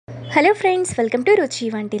Hello friends, welcome to రుచి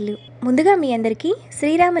వంటిల్లు. ముందుగా మీ అందరికీ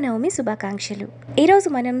శ్రీరామ నవమి శుభాకాంక్షలు. ఈరోజు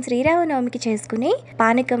మనం శ్రీరామ నవమికి చేసుకునే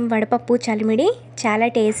పానకం, వడపప్పు, చలిమిడి చాలా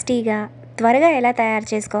టేస్టీగా త్వరగా ఎలా తయారు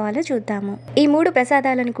చేసుకోవాలో చూద్దాము. ఈ 3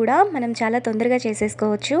 ప్రసాదాలను కూడా మనం చాలా తొందరగా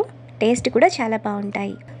చేసేసుకోవచ్చు. టేస్ట్ కూడా చాలా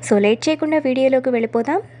బాగుంటాయి. సో లేట్ చేయకుండా వీడియోలోకి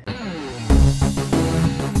వెళ్ళిపోదాం.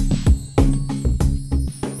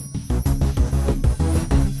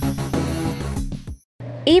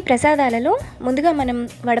 ఈ ప్రసాదాలలో ముందుగా మనం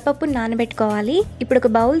వడపప్పును నానబెట్టుకోవాలి. ఇప్పుడు ఒక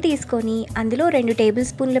బౌల్ తీసుకొని అందులో 2 టేబుల్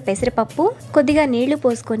స్పూన్ల పెసరపప్పు, కొద్దిగా నీళ్లు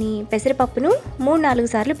పోసుకొని పెసరపప్పును 3-4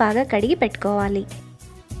 సార్లు బాగా కడిగి పెట్టుకోవాలి.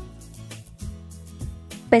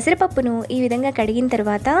 పెసరపప్పును ఈ విధంగా కడిగిన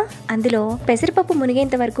తర్వాత అందులో పెసరపప్పు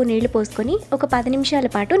మునిగేంత వరకు నీళ్లు పోసుకొని ఒక 10 నిమిషాల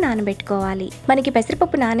పాటు నానబెట్టుకోవాలి. మనకి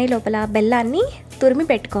పెసరపప్పు నానే లోపల బెల్లాన్ని తురిమి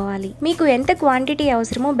పెట్టుకోవాలి. మీకు ఎంత క్వాంటిటీ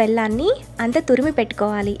అవసరమో బెల్లాన్ని అంత తురిమి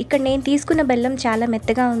పెట్టుకోవాలి. ఇక్కడ నేను తీసుకున్న బెల్లం చాలా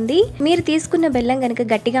మెత్తగా ఉంది. మీరు తీసుకున్న బెల్లం కనుక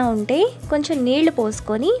గట్టిగా ఉంటే కొంచెం నీళ్లు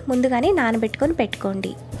పోసుకొని ముందుగానే నానబెట్టుకొని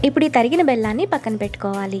పెట్టుకోండి. ఇప్పుడు ఈ తరిగిన బెల్లాన్ని పక్కన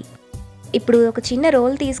పెట్టుకోవాలి. ఇప్పుడు ఒక చిన్న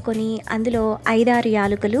రోల్ తీసుకొని అందులో 5-6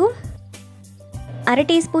 యాలకులు, 1/2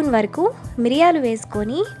 టీ స్పూన్ వరకు మిరియాలు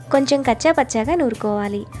వేసుకొని కొంచెం కచ్చా పచ్చాగా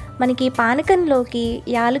నూరుకోవాలి. మనకి పానకంలోకి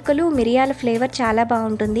యాలకులు, మిరియాల ఫ్లేవర్ చాలా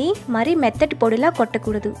బాగుంటుంది. మరి మెత్తటి పొడిలా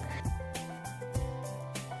కొట్టకూడదు.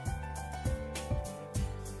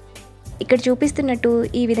 ఇక్కడ చూపిస్తున్నట్టు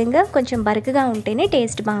ఈ విధంగా కొంచెం బరకగా ఉంటేనే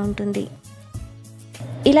టేస్ట్ బాగుంటుంది.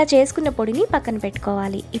 ఇలా చేసుకున్న పొడిని పక్కన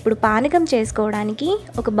పెట్టుకోవాలి. ఇప్పుడు పానకం చేసుకోవడానికి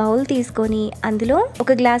ఒక బౌల్ తీసుకొని అందులో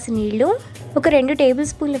 1 గ్లాసు నీళ్లు, ఒక 2 టేబుల్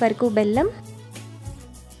స్పూన్ల వరకు బెల్లం,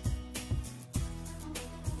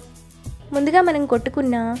 ముందుగా మనం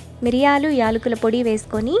కొట్టుకున్న మిరియాలు, యాలకుల పొడి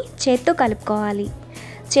వేసుకొని చేత్తో కలుపుకోవాలి.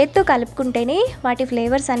 చేత్తో కలుపుకుంటేనే వాటి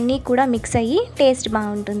ఫ్లేవర్స్ అన్నీ కూడా మిక్స్ అయ్యి టేస్ట్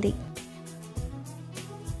బాగుంటుంది.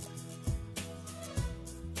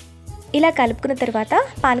 ఇలా కలుపుకున్న తర్వాత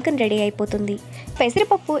పానకం రెడీ అయిపోతుంది.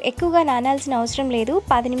 పెసరపప్పు ఎక్కువగా నానాల్సిన అవసరం లేదు,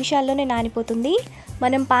 10 నిమిషాల్లోనే నానిపోతుంది.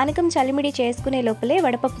 మనం పానకం, చలిమిడి చేసుకునే లోపలే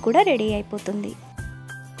వడపప్పు కూడా రెడీ అయిపోతుంది.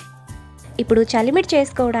 ఇప్పుడు చలిమిడి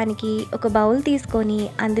చేసుకోవడానికి ఒక బౌల్ తీసుకొని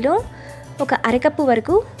అందులో ఒక 1/2 కప్పు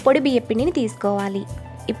వరకు పొడి బియ్యం పిండిని తీసుకోవాలి.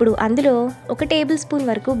 ఇప్పుడు అందులో 1 టేబుల్ స్పూన్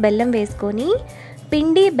వరకు బెల్లం వేసుకొని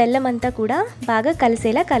పిండి, బెల్లం అంతా కూడా బాగా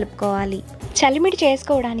కలిసేలా కలుపుకోవాలి. చలిమిడి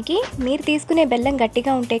చేసుకోవడానికి మీరు తీసుకునే బెల్లం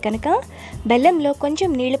గట్టిగా ఉంటే కనుక బెల్లంలో కొంచెం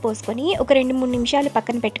నీళ్లు పోసుకొని ఒక 2-3 నిమిషాలు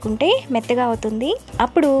పక్కన పెట్టుకుంటే మెత్తగా అవుతుంది.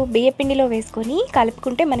 అప్పుడు బియ్యం పిండిలో వేసుకొని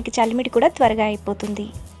కలుపుకుంటే మనకి చలిమిడి కూడా త్వరగా అయిపోతుంది.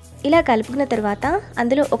 ఇలా కలుపుకున్న తర్వాత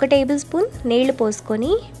అందులో 1 టేబుల్ స్పూన్ నీళ్లు పోసుకొని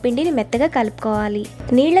పిండిని మెత్తగా కలుపుకోవాలి.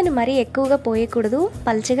 నీళ్లను మరీ ఎక్కువగా పోయకూడదు,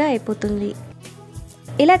 పల్చగా అయిపోతుంది.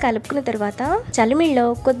 ఇలా కలుపుకున్న తర్వాత చలిమిడిలో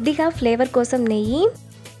కొద్దిగా ఫ్లేవర్ కోసం నెయ్యి,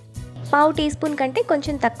 1/2 టీ స్పూన్ కంటే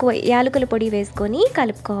కొంచెం తక్కువ యాలకుల పొడి వేసుకొని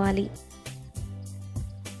కలుపుకోవాలి.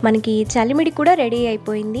 మనకి చలిమిడి కూడా రెడీ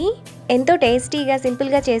అయిపోయింది. ఎంతో టేస్టీగా,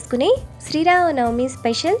 సింపుల్గా చేసుకునే శ్రీరామ నవమి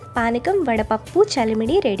స్పెషల్ పానకం, వడపప్పు,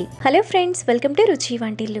 చలిమిడి ready. Hello friends, welcome to రుచి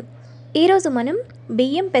వంటిల్లు. ఈరోజు మనం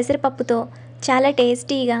బియ్యం, పెసరపప్పుతో చాలా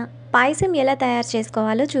టేస్టీగా పాయసం ఎలా తయారు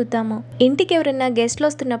చేసుకోవాలో చూద్దాము. ఇంటికి ఎవరన్నా గెస్ట్లు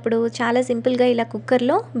వస్తున్నప్పుడు చాలా సింపుల్గా ఇలా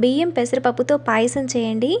కుక్కర్లో బియ్యం, పెసరపప్పుతో పాయసం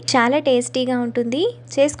చేయండి. చాలా టేస్టీగా ఉంటుంది.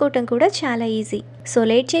 చేసుకోవటం కూడా చాలా ఈజీ. సో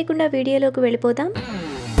లేట్ చేయకుండా వీడియోలోకి వెళ్ళిపోదాం.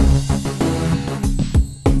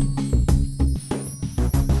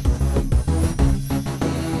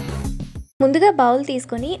 ముందుగా బౌల్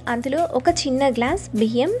తీసుకొని అందులో ఒక చిన్న గ్లాస్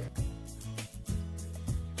బియ్యం,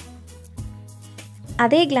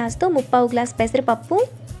 అదే గ్లాస్తో 3/4 గ్లాస్ పెసరపప్పు,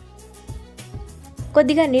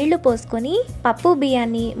 కొద్దిగా నీళ్లు పోసుకొని పప్పు,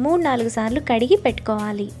 బియ్యాన్ని 3-4 సార్లు కడిగి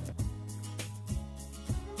పెట్టుకోవాలి.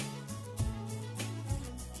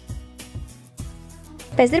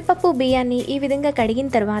 పెసరపప్పు, బియ్యాన్ని ఈ విధంగా కడిగిన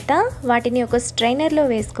తర్వాత వాటిని ఒక స్ట్రైనర్లో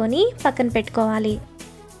వేసుకొని పక్కన పెట్టుకోవాలి.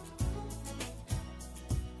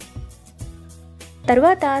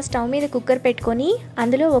 తర్వాత స్టవ్ మీద కుక్కర్ పెట్టుకొని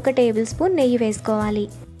అందులో 1 టేబుల్ స్పూన్ నెయ్యి వేసుకోవాలి.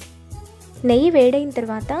 నెయ్యి వేడైన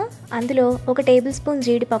తర్వాత అందులో 1 టేబుల్ స్పూన్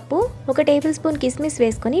జీడిపప్పు, 1 టేబుల్ స్పూన్ కిస్మిస్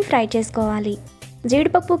వేసుకొని ఫ్రై చేసుకోవాలి.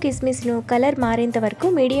 జీడిపప్పు, కిస్మిస్ను కలర్ మారేంత వరకు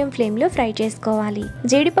మీడియం ఫ్లేమ్లో ఫ్రై చేసుకోవాలి.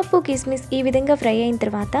 జీడిపప్పు, కిస్మిస్ ఈ విధంగా ఫ్రై అయిన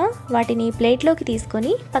తర్వాత వాటిని ప్లేట్లోకి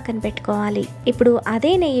తీసుకొని పక్కన పెట్టుకోవాలి. ఇప్పుడు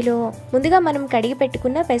అదే నెయ్యిలో ముందుగా మనం కడిగి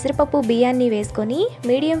పెట్టుకున్న పెసరపప్పు, బియ్యాన్ని వేసుకొని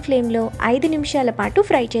మీడియం ఫ్లేమ్లో 5 నిమిషాల పాటు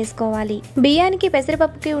ఫ్రై చేసుకోవాలి. బియ్యానికి,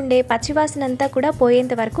 పెసరపప్పుకి ఉండే పచ్చివాసన అంతా కూడా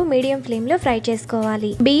పోయేంత వరకు మీడియం ఫ్లేమ్లో ఫ్రై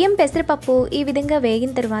చేసుకోవాలి. బియ్యం, పెసరపప్పు ఈ విధంగా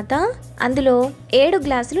వేగిన తర్వాత అందులో 7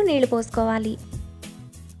 గ్లాసులు నీళ్లు పోసుకోవాలి.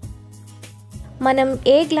 మనం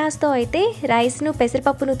ఏ గ్లాస్తో అయితే రైస్ను,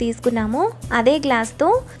 పెసరపప్పును తీసుకున్నామో అదే గ్లాస్తో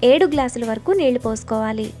 7 గ్లాసుల వరకు నీళ్లు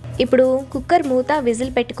పోసుకోవాలి. ఇప్పుడు కుక్కర్ మూత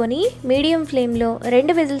విజిల్ పెట్టుకొని మీడియం ఫ్లేమ్లో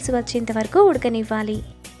 2 విజిల్స్ వచ్చేంత వరకు ఉడకనివ్వాలి.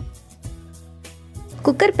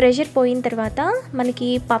 కుక్కర్ ప్రెషర్ పోయిన తర్వాత మనకి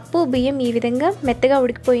పప్పు బియ్యం ఈ విధంగా మెత్తగా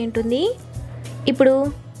ఉడికిపోయి ఉంటుంది. ఇప్పుడు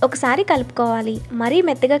ఒకసారి కలుపుకోవాలి. మరీ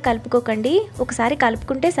మెత్తగా కలుపుకోకండి, ఒకసారి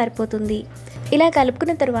కలుపుకుంటే సరిపోతుంది. ఇలా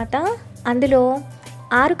కలుపుకున్న తర్వాత అందులో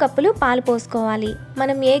 6 కప్పులు పాలు పోసుకోవాలి.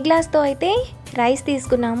 మనం ఏ గ్లాస్తో అయితే రైస్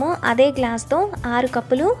తీసుకున్నామో అదే గ్లాస్తో 6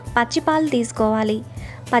 కప్పులు పచ్చిపాలు తీసుకోవాలి.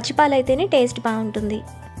 పచ్చిపాలు అయితేనే టేస్ట్ బాగుంటుంది.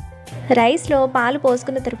 రైస్లో పాలు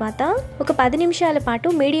పోసుకున్న తర్వాత ఒక 10 నిమిషాల పాటు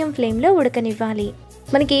మీడియం ఫ్లేమ్లో ఉడకనివ్వాలి.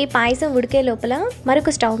 మనకి పాయసం ఉడికే లోపల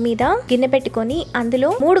మరొక స్టవ్ మీద గిన్నె పెట్టుకొని అందులో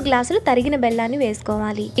 3 గ్లాసులు తరిగిన బెల్లాన్ని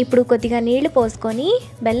వేసుకోవాలి. ఇప్పుడు కొద్దిగా నీళ్లు పోసుకొని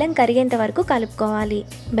బెల్లం కరిగేంత వరకు కలుపుకోవాలి.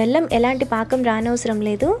 బెల్లం ఎలాంటి పాకం రానవసరం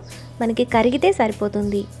లేదు, మనకి కరిగితే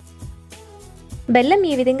సరిపోతుంది. బెల్లం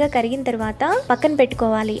ఈ విధంగా కరిగిన తర్వాత పక్కన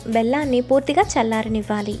పెట్టుకోవాలి. బెల్లాన్ని పూర్తిగా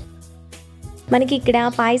చల్లారనివ్వాలి. మనకి ఇక్కడ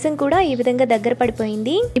పాయసం కూడా ఈ విధంగా దగ్గర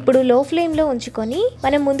పడిపోయింది. ఇప్పుడు లో ఫ్లేమ్లో ఉంచుకొని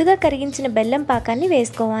మనం ముందుగా కరిగించిన బెల్లం పాకాన్ని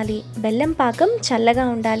వేసుకోవాలి. బెల్లం పాకం చల్లగా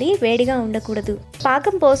ఉండాలి, వేడిగా ఉండకూడదు.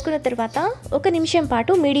 పాకం పోసుకున్న తర్వాత 1 నిమిషం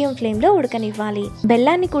పాటు మీడియం ఫ్లేమ్లో ఉడకనివ్వాలి.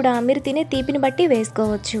 బెల్లాన్ని కూడా మీరు తినే తీపిని బట్టి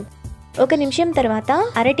వేసుకోవచ్చు. 1 నిమిషం తర్వాత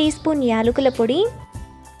 1/2 టీ స్పూన్ యాలకుల పొడి,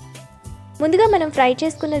 ముందుగా మనం ఫ్రై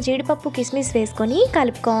చేసుకున్న జీడిపప్పు కిస్మిస్ వేసుకొని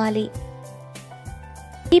కలుపుకోవాలి.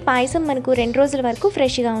 ఈ పాయసం మనకు 2 రోజుల వరకు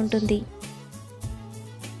ఫ్రెష్గా ఉంటుంది.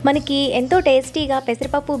 మనకి ఎంతో టేస్టీగా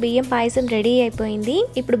పెసరపప్పు బియ్యం పాయసం రెడీ అయిపోయింది.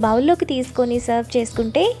 ఇప్పుడు బౌల్లోకి తీసుకొని సర్వ్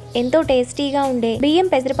చేసుకుంటే ఎంతో టేస్టీగా ఉండే బియ్యం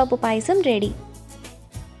పెసరపప్పు పాయసం రెడీ.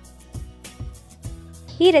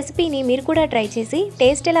 ఈ రెసిపీని మీరు కూడా ట్రై చేసి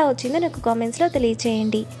టేస్ట్ ఎలా వచ్చిందో నాకు కామెంట్స్లో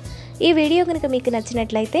తెలియచేయండి. ఈ వీడియో కనుక మీకు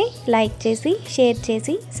నచ్చినట్లయితే లైక్ చేసి, షేర్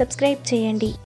చేసి, సబ్స్క్రైబ్ చేయండి.